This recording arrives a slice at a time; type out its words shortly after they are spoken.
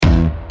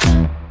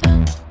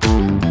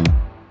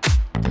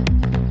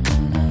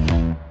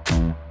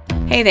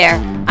Hey there,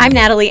 I'm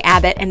Natalie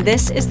Abbott, and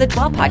this is the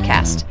Dwell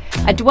Podcast.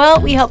 At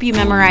Dwell, we help you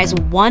memorize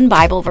one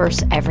Bible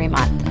verse every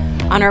month.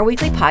 On our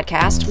weekly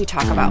podcast, we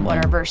talk about what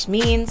our verse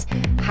means,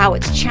 how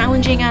it's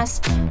challenging us,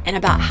 and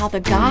about how the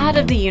God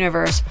of the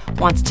universe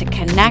wants to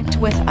connect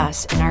with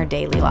us in our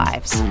daily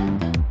lives.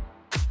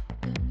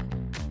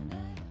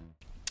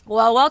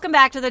 Well, welcome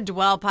back to the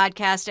Dwell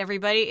Podcast,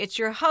 everybody. It's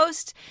your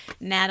host,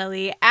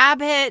 Natalie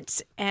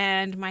Abbott,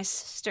 and my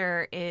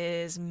sister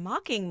is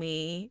mocking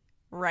me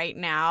right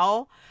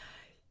now.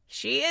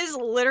 She is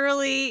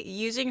literally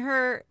using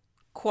her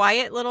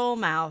quiet little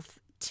mouth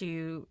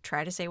to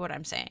try to say what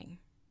I'm saying.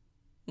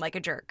 Like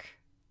a jerk.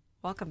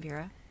 Welcome,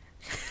 Vera.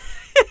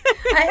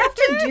 I have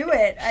to do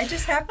it. I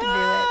just have to do it.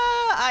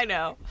 I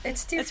know.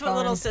 It's too It's fun. what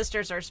little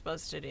sisters are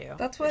supposed to do.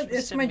 That's what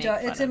it's my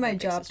job. It's in my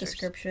job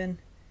description.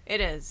 It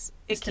is.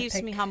 It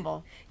keeps me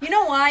humble. You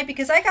know why?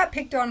 Because I got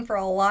picked on for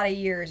a lot of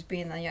years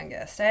being the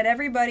youngest. I had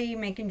everybody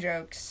making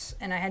jokes,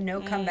 and I had no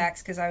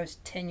comebacks because I was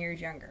 10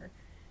 years younger.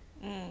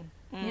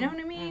 You know what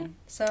I mean?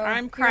 So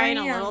I'm crying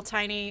a little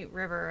tiny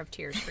river of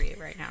tears for you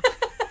right now.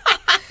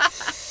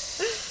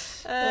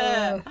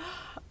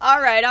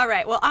 All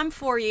right. Well, I'm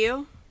for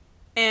you,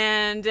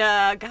 and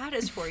God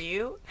is for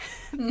you.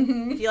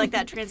 If you like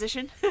that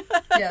transition.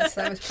 Yes,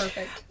 that was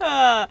perfect.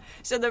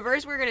 So the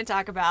verse we're going to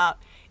talk about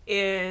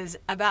is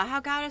about how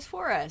God is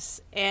for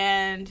us.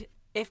 And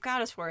if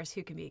God is for us,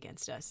 who can be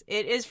against us?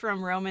 It is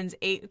from Romans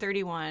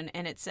 8:31,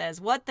 and it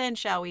says, "What then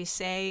shall we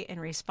say in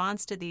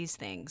response to these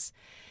things?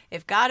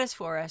 If God is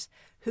for us,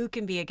 who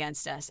can be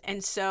against us?"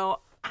 And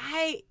so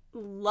I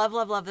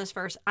love this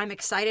verse. I'm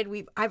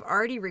excited. I've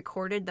already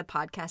recorded the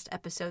podcast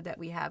episode that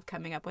we have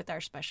coming up with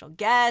our special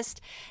guest,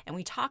 and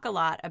we talk a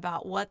lot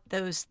about what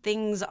those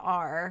things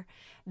are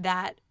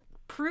that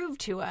prove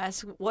to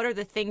us what are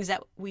the things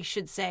that we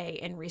should say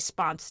in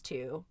response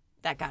to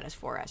that God is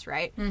for us,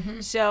 right?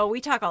 Mm-hmm. So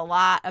we talk a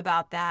lot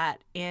about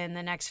that in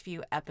the next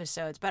few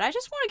episodes, but I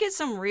just want to get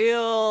some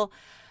real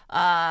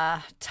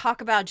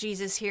talk about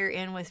Jesus here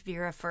in with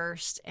Vera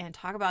first and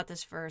talk about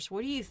this verse.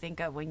 What do you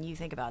think of when you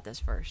think about this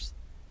verse?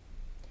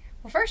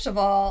 Well, first of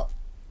all,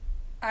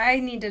 I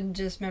need to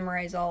just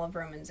memorize all of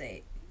Romans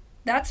 8.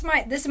 This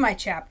is my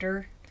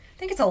chapter. I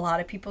think it's a lot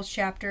of people's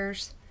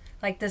chapters.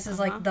 Like, this is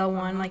like the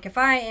one. Like, if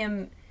I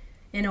am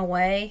in a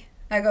way,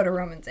 I go to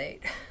Romans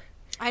 8.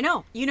 I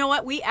know. You know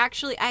what?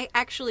 I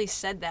actually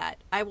said that.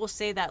 I will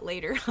say that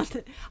later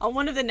on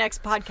one of the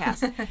next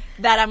podcasts.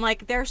 That I'm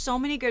like, there are so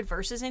many good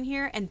verses in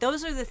here, and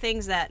those are the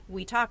things that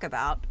we talk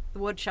about.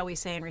 What shall we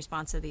say in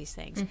response to these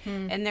things?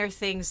 Mm-hmm. And they're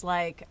things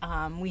like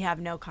we have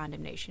no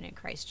condemnation in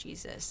Christ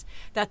Jesus.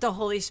 That the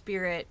Holy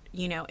Spirit,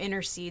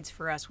 intercedes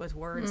for us with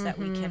words that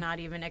we cannot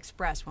even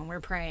express when we're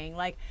praying.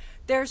 Like,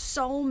 there's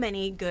so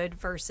many good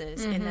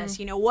verses in this.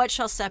 What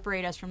shall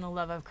separate us from the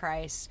love of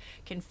Christ?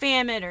 Can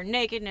famine or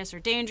nakedness or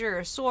danger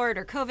or sword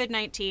or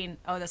COVID-19?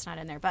 Oh, that's not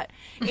in there. But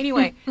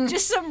anyway,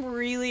 just some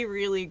really,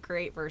 really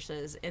great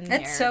verses in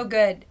there. It's so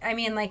good. I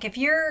mean, like, if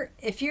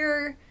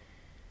you're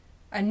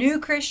a new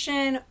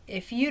Christian,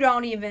 if you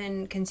don't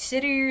even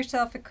consider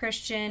yourself a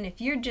Christian, if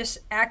you just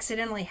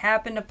accidentally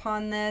happened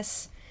upon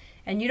this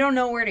and you don't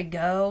know where to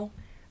go,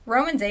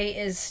 Romans 8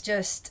 is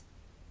just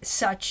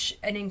such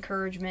an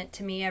encouragement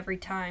to me every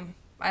time.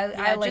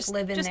 I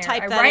live in there.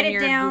 Type I that write in it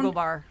your down. Google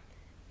bar.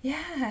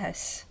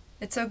 Yes,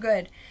 it's so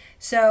good.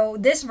 So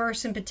this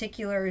verse in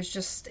particular is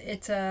just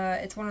it's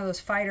one of those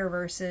fighter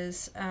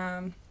verses,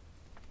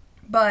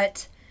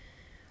 but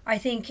I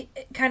think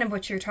kind of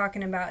what you're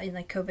talking about in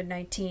like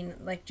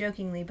COVID-19, like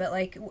jokingly, but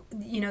like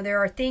there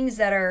are things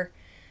that are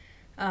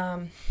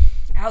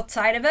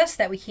outside of us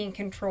that we can't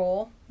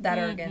control that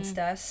are against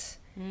us.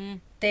 Mm.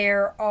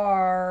 There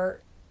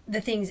are the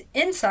things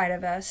inside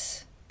of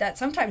us that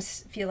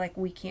sometimes feel like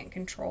we can't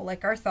control,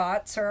 like our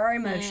thoughts or our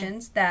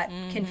emotions that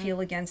can feel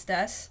against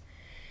us.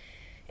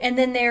 And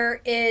then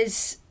there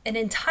is an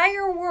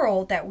entire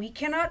world that we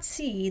cannot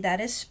see that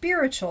is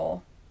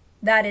spiritual,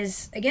 that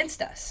is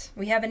against us.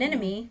 We have an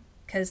enemy,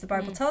 because the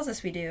Bible tells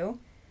us we do,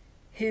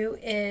 who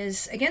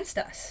is against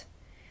us.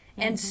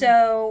 And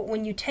so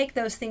when you take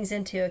those things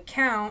into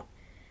account,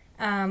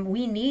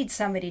 we need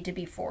somebody to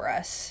be for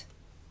us.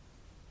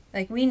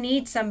 Like, we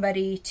need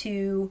somebody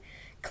to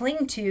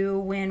cling to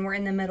when we're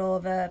in the middle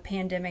of a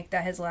pandemic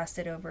that has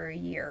lasted over a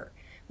year.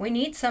 We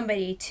need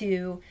somebody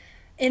to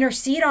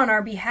intercede on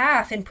our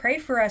behalf and pray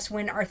for us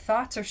when our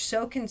thoughts are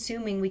so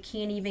consuming we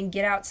can't even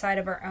get outside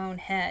of our own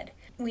head.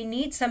 We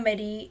need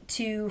somebody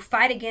to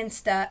fight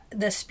against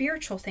the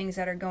spiritual things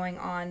that are going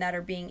on that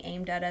are being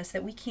aimed at us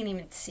that we can't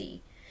even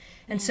see.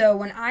 And so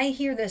when I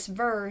hear this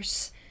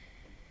verse,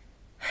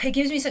 it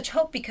gives me such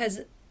hope,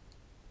 because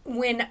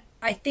when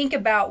I think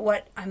about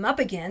what I'm up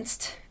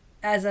against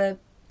as a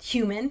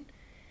human,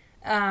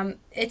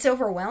 it's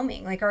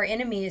overwhelming. Like, our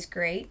enemy is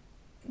great,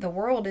 the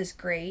world is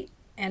great,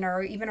 and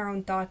even our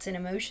own thoughts and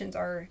emotions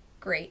are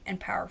great and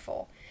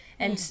powerful,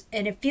 and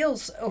it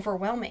feels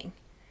overwhelming.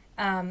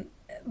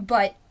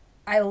 But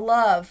I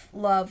love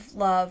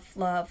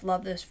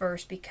this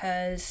verse,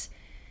 because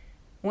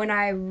when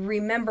I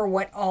remember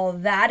what all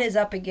that is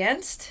up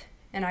against,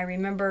 And I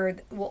remember,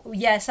 well,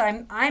 yes,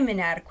 I'm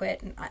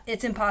inadequate. And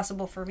it's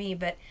impossible for me,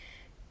 but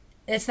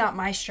it's not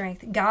my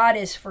strength. God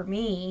is for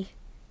me.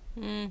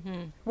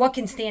 Mm-hmm. What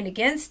can stand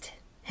against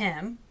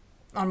him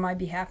on my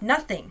behalf?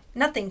 Nothing.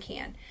 Nothing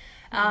can.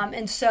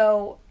 And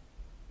so,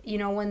 you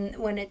know,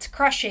 when it's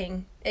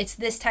crushing, it's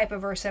this type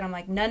of verse that I'm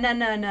like, no, no,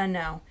 no, no,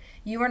 no.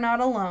 You are not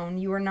alone.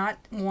 You are not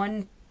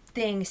one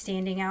thing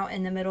standing out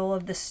in the middle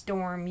of the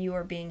storm. You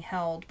are being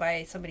held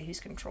by somebody who's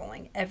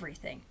controlling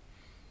everything.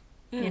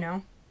 You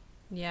know?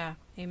 Yeah.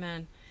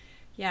 Amen.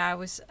 Yeah. I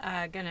was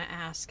going to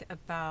ask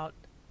about,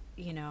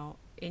 you know,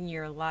 in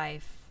your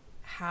life,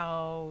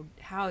 how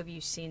have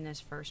you seen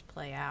this verse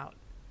play out?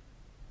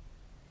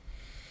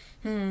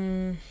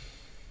 And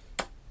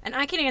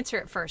I can answer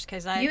it first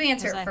because You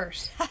answer it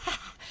first.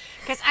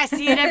 Because I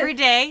see it every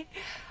day.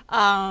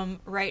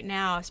 Right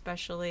now,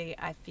 especially,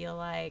 I feel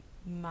like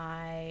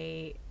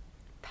my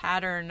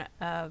pattern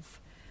of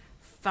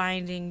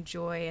finding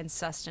joy and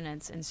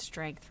sustenance and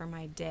strength for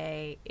my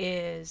day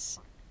is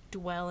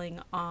dwelling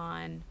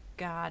on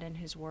God and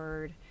His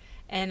Word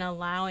and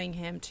allowing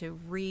Him to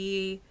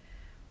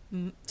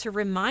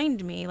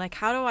remind me, like,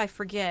 how do I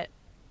forget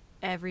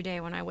every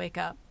day when I wake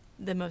up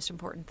the most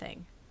important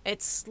thing?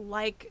 It's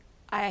like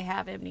I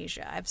have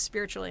amnesia. I have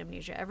spiritual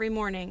amnesia. Every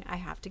morning I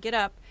have to get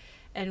up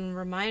and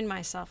remind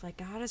myself, like,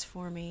 God is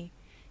for me.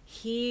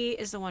 He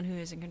is the one who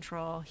is in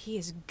control. He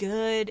is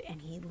good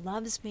and He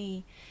loves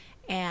me,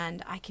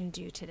 and I can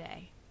do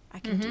today. I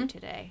can do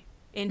today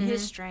in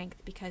His strength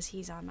because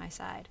He's on my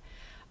side.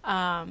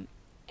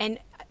 And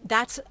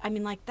that's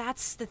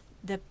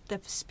the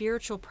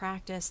spiritual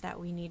practice that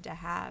we need to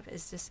have,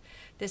 is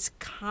this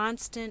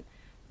constant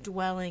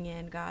dwelling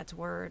in God's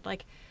Word.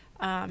 Like,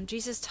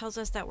 Jesus tells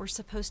us that we're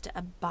supposed to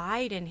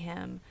abide in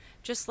Him,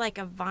 just like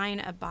a vine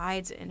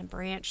abides in a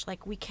branch.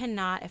 Like, we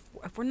cannot,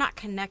 if we're not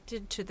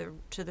connected to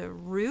the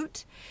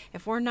root,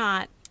 if we're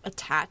not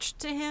attached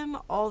to Him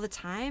all the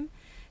time,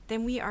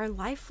 then we are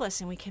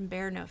lifeless and we can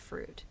bear no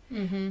fruit.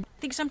 I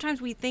think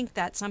sometimes we think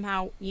that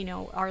somehow, you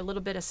know, our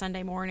little bit of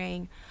Sunday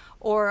morning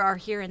or our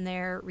here and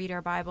there read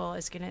our Bible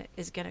is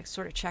gonna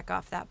sort of check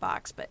off that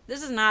box. But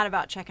this is not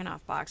about checking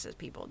off boxes,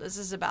 people. This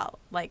is about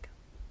like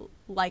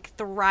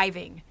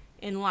thriving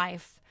in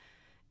life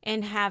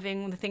and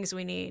having the things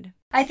we need.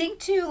 I think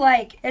too,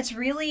 like, it's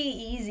really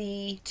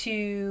easy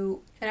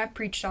to, and I've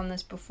preached on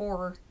this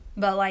before,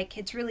 but like,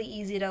 it's really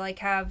easy to like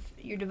have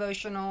your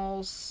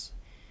devotionals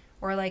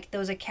or like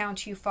those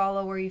accounts you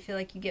follow where you feel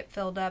like you get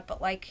filled up,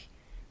 but like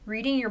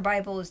reading your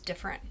Bible is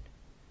different.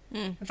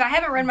 If I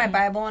haven't read my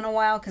Bible in a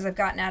while because I've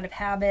gotten out of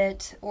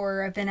habit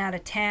or I've been out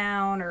of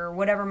town or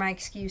whatever my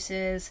excuse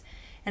is,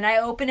 and I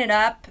open it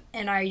up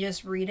and I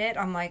just read it,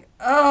 I'm like,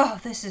 oh,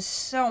 this is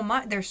so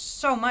much. There's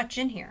so much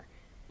in here.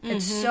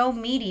 It's so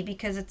meaty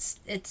because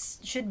it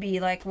should be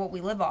like what we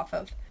live off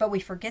of. But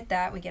we forget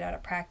that. We get out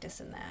of practice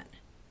in that.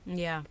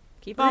 Yeah.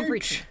 Keep on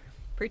preaching.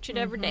 Preach it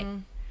every day.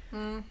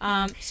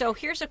 So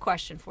here's a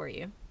question for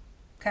you.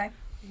 Okay.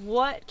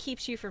 What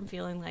keeps you from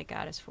feeling like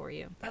God is for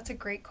you? That's a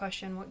great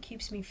question. What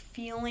keeps me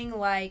feeling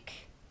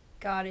like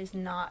God is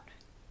not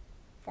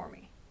for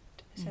me?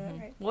 Did I say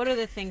that right? What are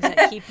the things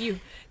that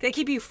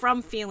keep you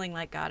from feeling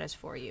like God is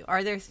for you?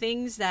 Are there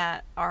things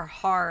that are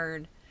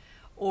hard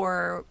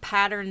or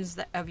patterns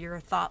of your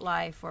thought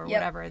life or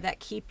whatever that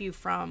keep you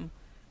from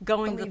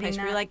going to the place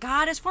where you're like,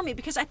 God is for me?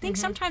 Because I think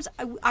sometimes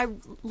I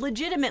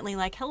legitimately,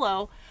 like,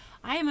 hello,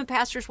 I am a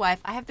pastor's wife.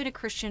 I have been a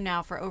Christian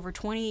now for over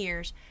 20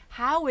 years.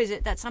 How is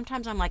it that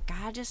sometimes I'm like,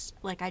 God,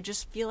 I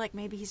just feel like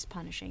maybe He's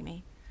punishing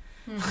me?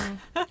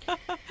 But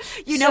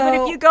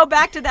if you go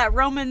back to that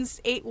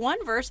Romans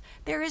 8:1 verse,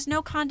 there is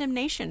no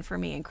condemnation for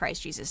me in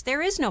Christ Jesus.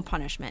 There is no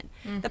punishment.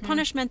 The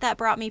punishment that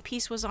brought me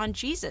peace was on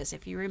Jesus,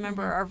 if you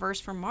remember our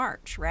verse from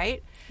March,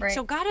 right?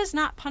 So God is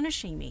not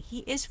punishing me. He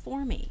is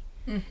for me.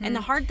 And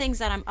the hard things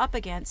that I'm up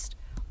against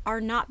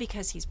are not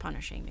because He's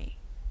punishing me.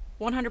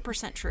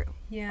 100% true.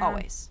 Yeah.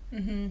 Always.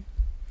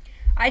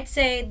 I'd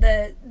say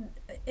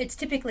it's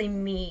typically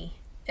me.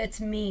 It's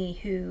me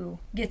who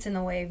gets in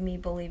the way of me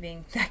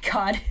believing that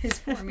God is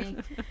for me.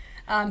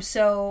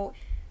 So,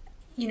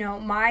 you know,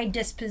 my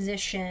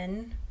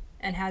disposition,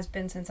 and has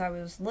been since I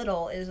was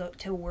little, is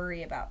to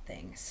worry about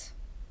things.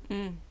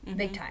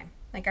 Big time.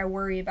 Like, I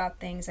worry about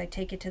things. I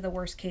take it to the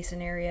worst case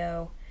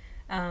scenario.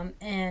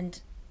 And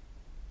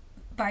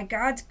by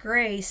God's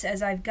grace,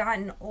 as I've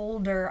gotten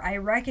older, I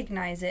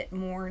recognize it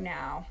more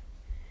now.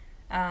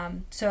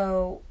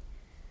 So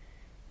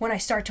when I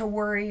start to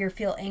worry or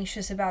feel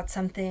anxious about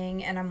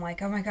something, and I'm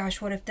like, oh my gosh,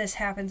 what if this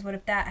happens? What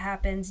if that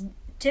happens?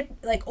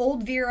 Like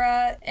old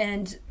Vera,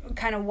 and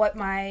kind of what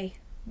my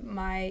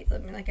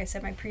like I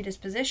said, my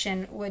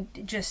predisposition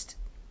would just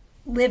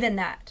live in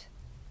that.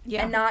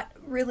 And not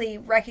really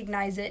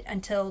recognize it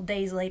until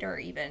days later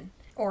even,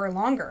 or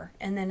longer.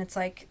 And then it's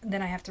like,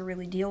 then I have to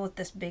really deal with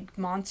this big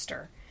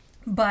monster.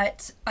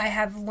 But I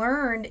have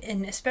learned,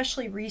 and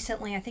especially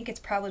recently, I think it's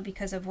probably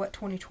because of what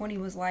 2020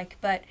 was like,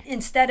 but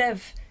instead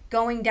of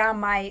going down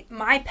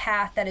my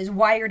path that is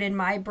wired in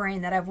my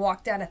brain that I've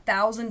walked down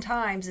 1,000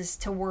 times, is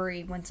to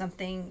worry when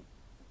something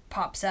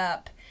pops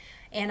up.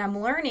 And I'm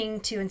learning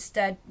to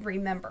instead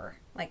remember.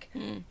 Like,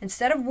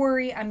 instead of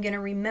worry, I'm going to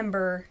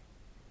remember,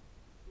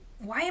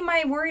 why am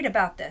I worried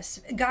about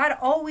this? God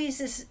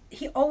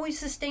He always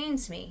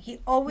sustains me. He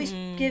always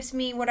gives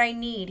me what I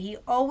need. He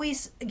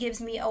always gives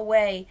me a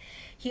way.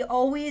 He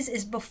always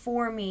is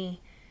before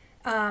me.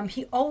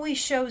 He always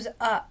shows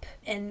up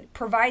and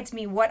provides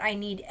me what I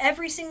need.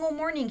 Every single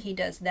morning he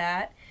does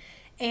that.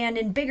 And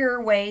in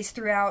bigger ways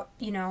throughout,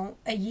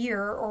 a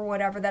year or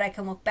whatever, that I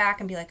can look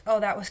back and be like, oh,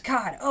 that was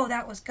God. Oh,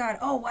 that was God.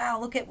 Oh, wow,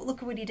 look at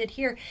what he did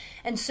here.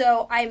 And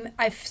so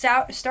I've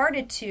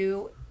started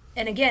to,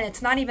 and again,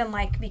 it's not even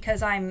like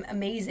because I'm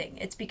amazing.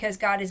 It's because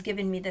God has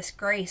given me this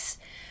grace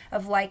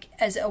of, like,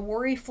 as a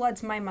worry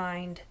floods my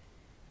mind,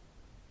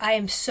 I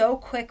am so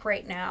quick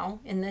right now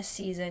in this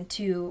season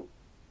to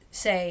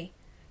say,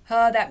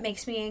 oh, that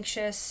makes me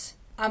anxious.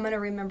 I'm going to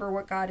remember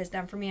what God has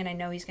done for me, and I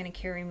know he's going to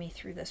carry me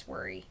through this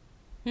worry.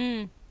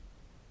 I'm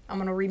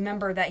going to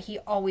remember that he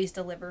always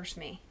delivers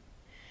me.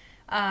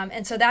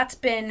 And so that's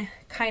been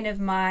kind of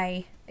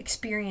my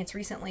experience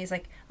recently, is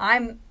like,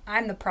 I'm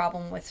the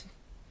problem with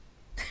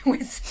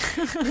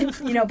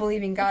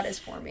believing God is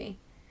for me.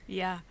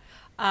 Yeah.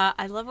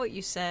 I love what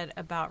you said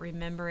about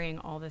remembering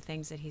all the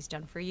things that he's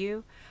done for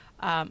you.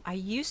 I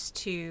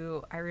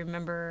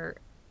remember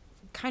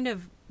kind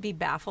of be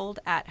baffled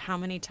at how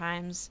many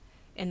times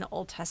in the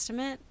Old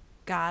Testament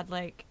God,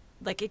 like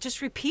it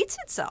just repeats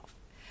itself.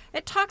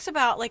 It talks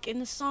about, like, in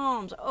the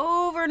Psalms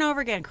over and over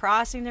again,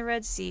 crossing the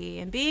Red Sea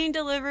and being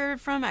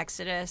delivered from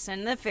Exodus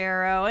and the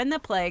Pharaoh and the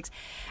plagues.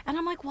 And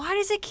I'm like, why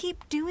does it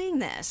keep doing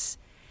this?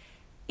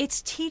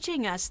 It's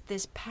teaching us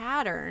this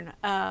pattern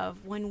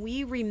of, when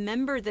we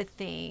remember the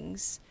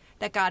things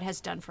that God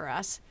has done for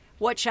us,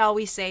 what shall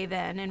we say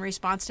then in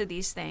response to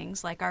these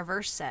things, like our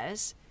verse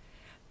says?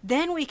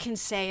 Then we can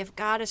say, if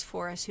God is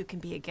for us, who can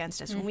be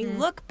against us? When we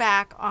look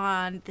back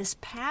on this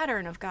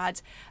pattern of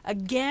God's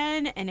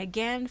again and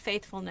again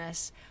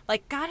faithfulness,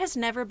 like, God has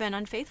never been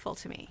unfaithful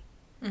to me.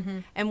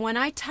 And when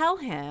I tell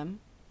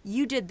him,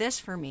 you did this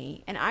for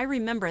me, and I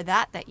remember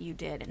that you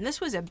did, and this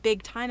was a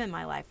big time in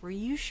my life where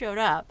you showed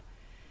up,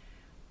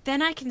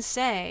 then I can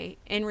say,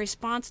 in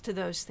response to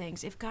those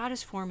things, if God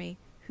is for me,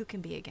 who can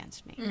be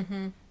against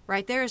me?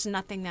 Right? There is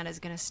nothing that is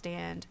going to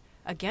stand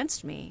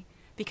against me,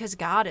 because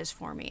God is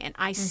for me, and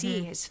I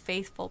see his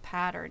faithful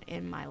pattern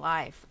in my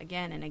life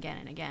again and again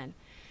and again.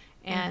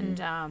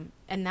 And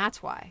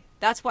that's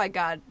why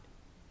God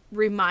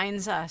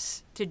reminds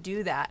us to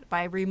do that,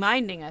 by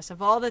reminding us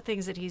of all the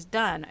things that he's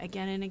done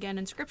again and again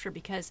in Scripture,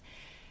 because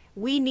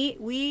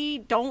we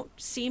don't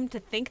seem to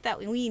think that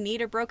we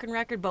need a broken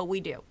record, but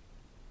we do.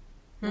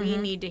 We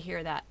need to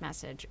hear that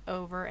message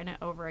over and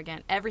over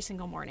again every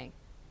single morning.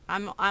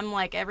 I'm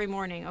like, every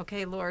morning,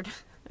 okay, Lord,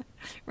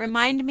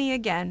 remind me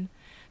again,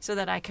 so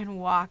that I can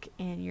walk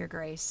in your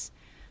grace.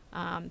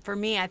 For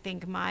me, I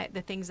think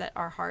the things that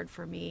are hard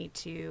for me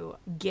to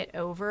get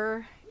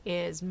over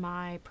is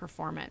my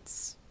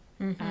performance.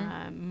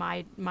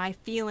 My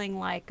feeling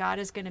like God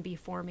is going to be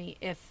for me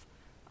if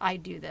I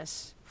do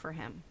this for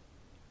him.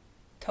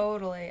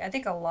 Totally. I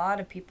think a lot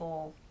of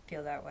people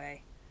feel that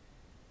way.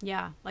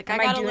 Yeah. Like, I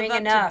got to live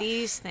up to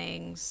these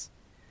things.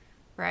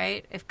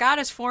 Right? If God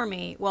is for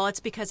me, well,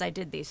 it's because I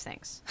did these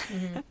things.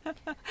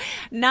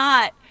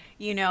 Not,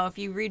 if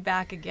you read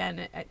back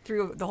again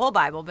through the whole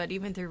Bible, but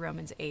even through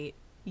Romans 8,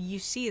 you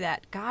see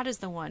that God is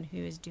the one who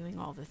is doing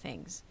all the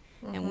things.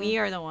 And we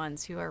are the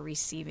ones who are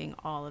receiving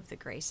all of the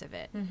grace of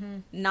it,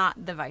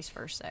 not the vice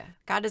versa.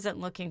 God isn't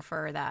looking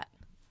for that.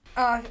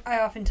 I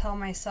often tell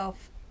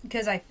myself,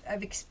 because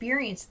I've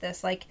experienced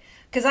this, like,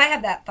 because I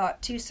have that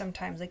thought too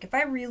sometimes, like, if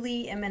I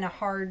really am in a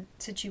hard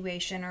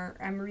situation, or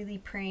I'm really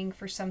praying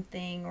for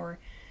something, or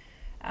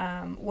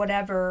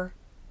whatever,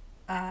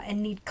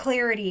 and need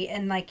clarity,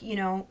 and, like,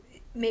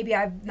 maybe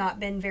I've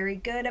not been very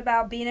good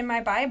about being in my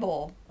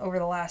Bible over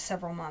the last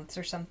several months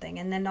or something,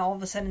 and then all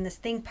of a sudden this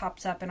thing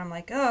pops up, and I'm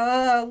like,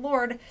 oh,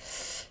 Lord,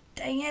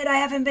 dang it, I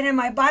haven't been in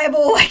my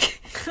Bible.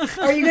 Like,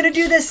 are you going to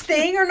do this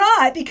thing or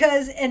not?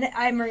 And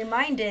I'm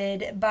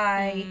reminded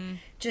by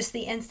just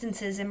the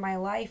instances in my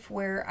life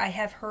where I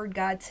have heard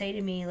God say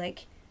to me,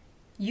 like,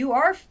 you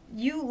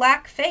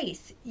lack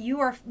faith. You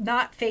are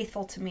not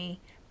faithful to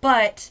me,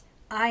 but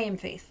I am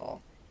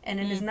faithful. And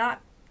it is not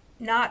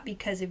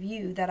because of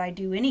you that I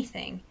do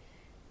anything.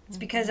 It's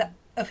because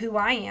of who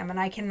I am, and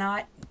I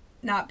cannot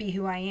not be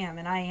who I am,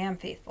 and I am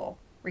faithful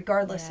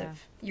regardless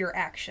of your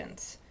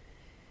actions.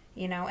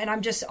 And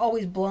I'm just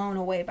always blown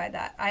away by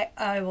that.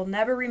 I will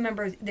never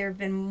remember, there have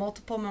been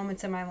multiple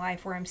moments in my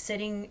life where I'm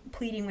sitting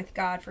pleading with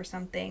God for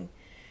something.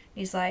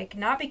 He's like,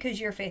 not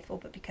because you're faithful,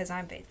 but because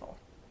I'm faithful.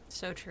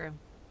 So true.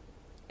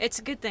 It's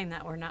a good thing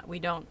that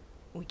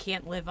we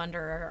can't live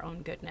under our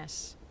own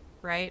goodness,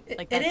 right?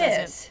 Like, that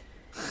is.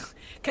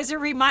 Because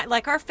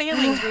our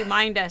failings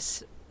remind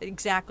us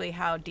exactly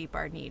how deep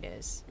our need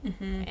is.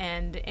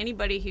 And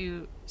anybody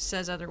who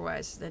says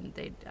otherwise, then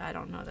I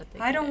don't know that they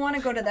I don't want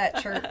to go to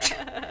that church.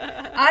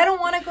 I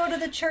don't want to go to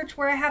the church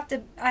where I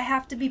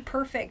have to be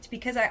perfect,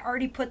 because I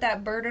already put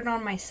that burden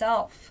on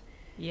myself.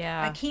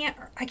 Yeah.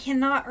 I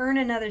cannot earn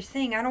another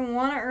thing. I don't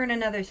want to earn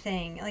another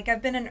thing. Like,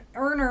 I've been an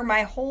earner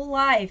my whole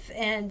life,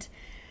 and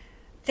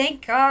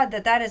thank God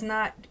that is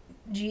not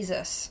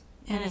Jesus.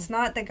 And it's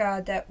not the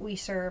God that we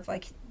serve.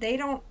 Like, they're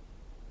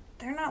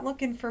not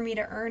looking for me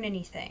to earn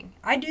anything.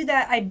 I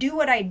do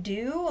what I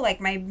do, like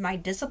my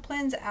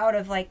disciplines, out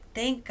of like,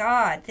 thank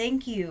God,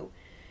 thank you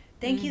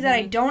that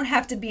I don't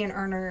have to be an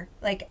earner.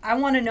 Like, I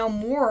want to know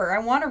more. I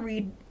want to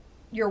read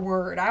your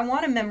word. I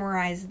want to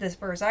memorize this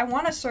verse. I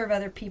want to serve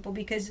other people,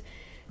 because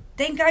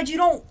thank God you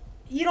don't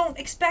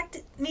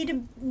expect me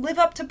to live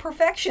up to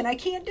perfection. I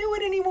can't do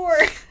it anymore.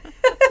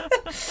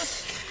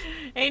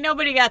 Ain't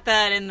nobody got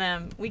that in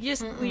them. We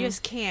just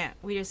can't.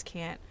 We just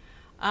can't.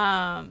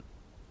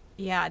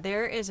 Yeah,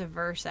 there is a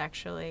verse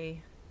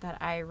actually that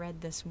I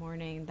read this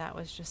morning that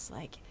was just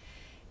like,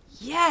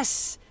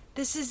 yes,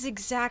 this is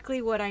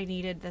exactly what I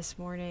needed this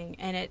morning.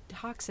 And it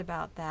talks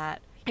about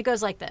that. It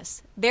goes like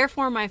this.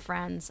 Therefore, my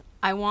friends,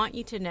 I want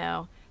you to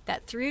know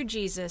that through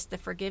Jesus, the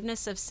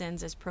forgiveness of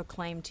sins is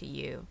proclaimed to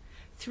you.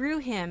 Through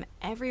him,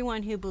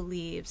 everyone who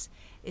believes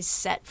is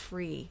set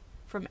free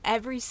from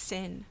every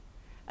sin,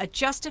 a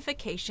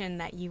justification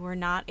that you were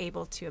not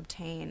able to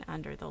obtain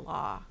under the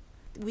law.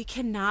 We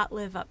cannot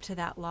live up to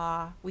that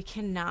law. We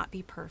cannot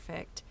be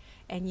perfect.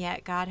 And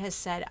yet God has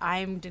said,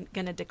 I'm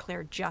going to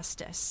declare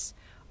justice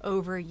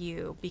over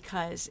you,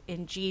 because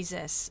in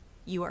Jesus,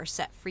 you are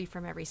set free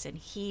from every sin.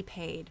 He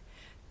paid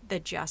the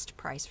just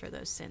price for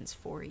those sins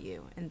for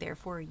you, and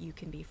therefore you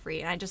can be free.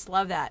 And I just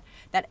love that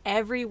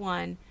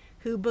everyone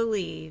who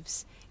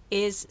believes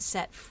is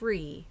set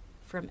free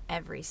from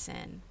every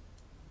sin.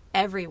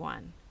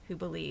 Everyone who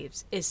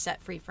believes is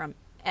set free from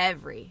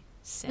every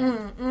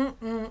sin.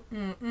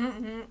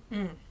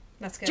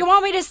 That's good. Do you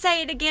want me to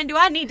say it again? Do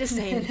I need to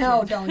say it again?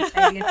 No, don't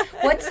say it again.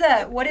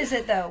 What is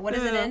it though? What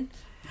is it in?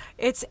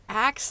 It's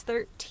Acts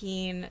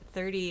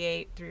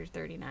 13:38 through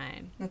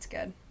 39. That's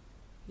good.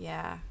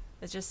 Yeah,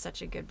 it's just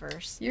such a good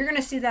verse. You're going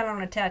to see that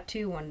on a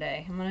tattoo one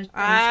day. I'm just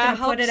I going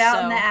to put it out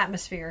hope in the so.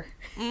 atmosphere.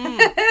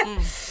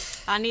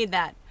 I need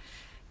that.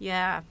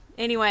 Yeah.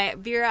 Anyway,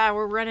 Vera,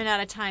 we're running out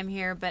of time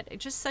here, but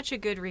it's just such a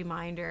good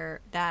reminder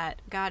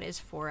that God is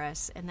for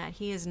us and that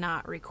he is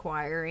not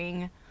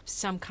requiring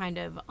some kind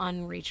of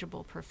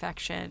unreachable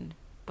perfection,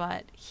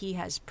 but he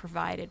has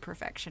provided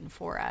perfection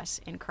for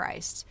us in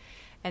Christ.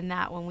 And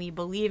that when we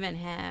believe in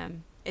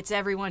him, it's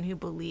everyone who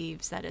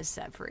believes that is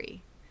set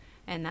free.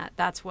 And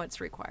that's what's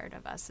required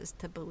of us, is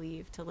to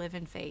believe, to live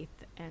in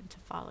faith, and to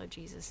follow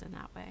Jesus in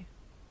that way.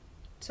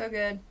 So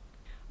good.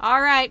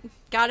 All right.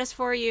 God is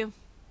for you.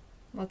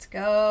 Let's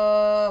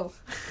go.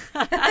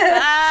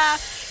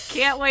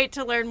 Can't wait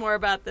to learn more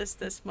about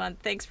this month.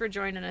 Thanks for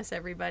joining us,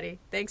 everybody.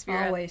 Thanks,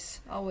 Vera.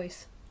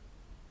 Always.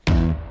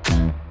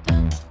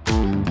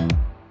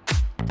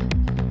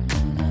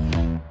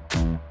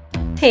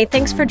 Hey,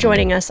 thanks for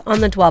joining us on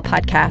the Dwell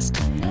Podcast.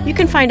 You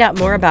can find out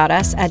more about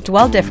us at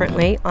Dwell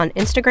Differently on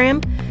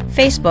Instagram,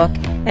 Facebook,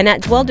 and at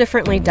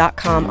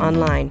dwelldifferently.com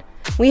online.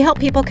 We help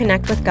people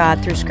connect with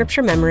God through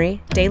scripture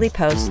memory, daily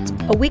posts,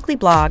 a weekly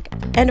blog,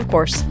 and of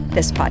course,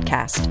 this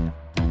podcast.